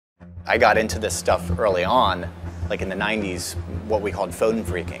I got into this stuff early on, like in the 90s, what we called phone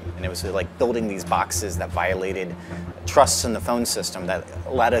phreaking. And it was like building these boxes that violated trusts in the phone system that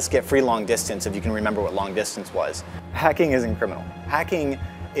let us get free long distance, if you can remember what long distance was. Hacking isn't criminal. Hacking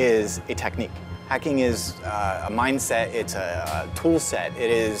is a technique. Hacking is a mindset, it's a tool set.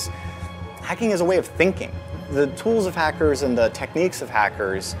 Hacking is a way of thinking. The tools of hackers and the techniques of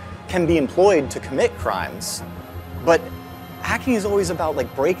hackers can be employed to commit crimes, but hacking is always about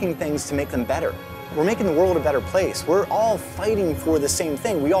like breaking things to make them better. We're making the world a better place. We're all fighting for the same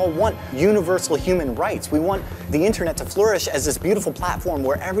thing. We all want universal human rights. We want the internet to flourish as this beautiful platform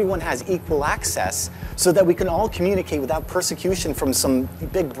where everyone has equal access so that we can all communicate without persecution from some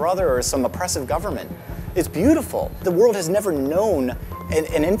big brother or some oppressive government. It's beautiful. The world has never known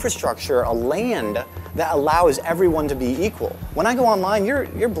an infrastructure, a land that allows everyone to be equal. When I go online,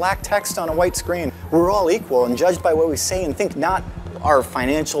 you're black text on a white screen. We're all equal and judged by what we say and think, not our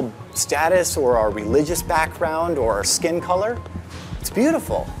financial status or our religious background or our skin color. It's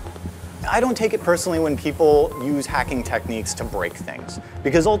beautiful. I don't take it personally when people use hacking techniques to break things,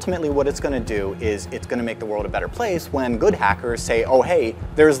 because ultimately what it's going to do is it's going to make the world a better place when good hackers say, oh hey,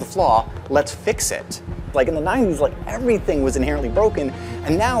 there's the flaw, let's fix it. Like in the 90s, like everything was inherently broken,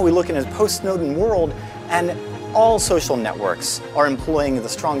 and now we look in a post-Snowden world and all social networks are employing the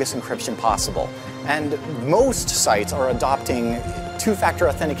strongest encryption possible. And most sites are adopting two-factor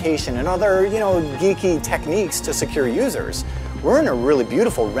authentication and other, geeky techniques to secure users. We're in a really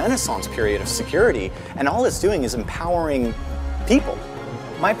beautiful renaissance period of security, and all it's doing is empowering people.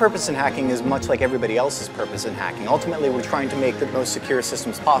 My purpose in hacking is much like everybody else's purpose in hacking. Ultimately, we're trying to make the most secure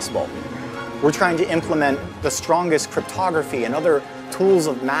systems possible. We're trying to implement the strongest cryptography and other tools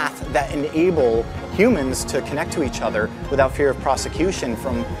of math that enable humans to connect to each other without fear of prosecution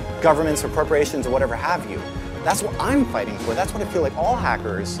from governments or corporations or whatever have you. That's what I'm fighting for. That's what I feel like all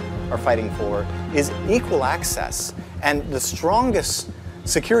hackers are fighting for, is equal access and the strongest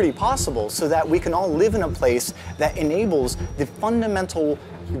security possible so that we can all live in a place that enables the fundamental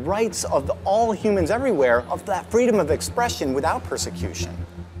rights of all humans everywhere of that freedom of expression without persecution.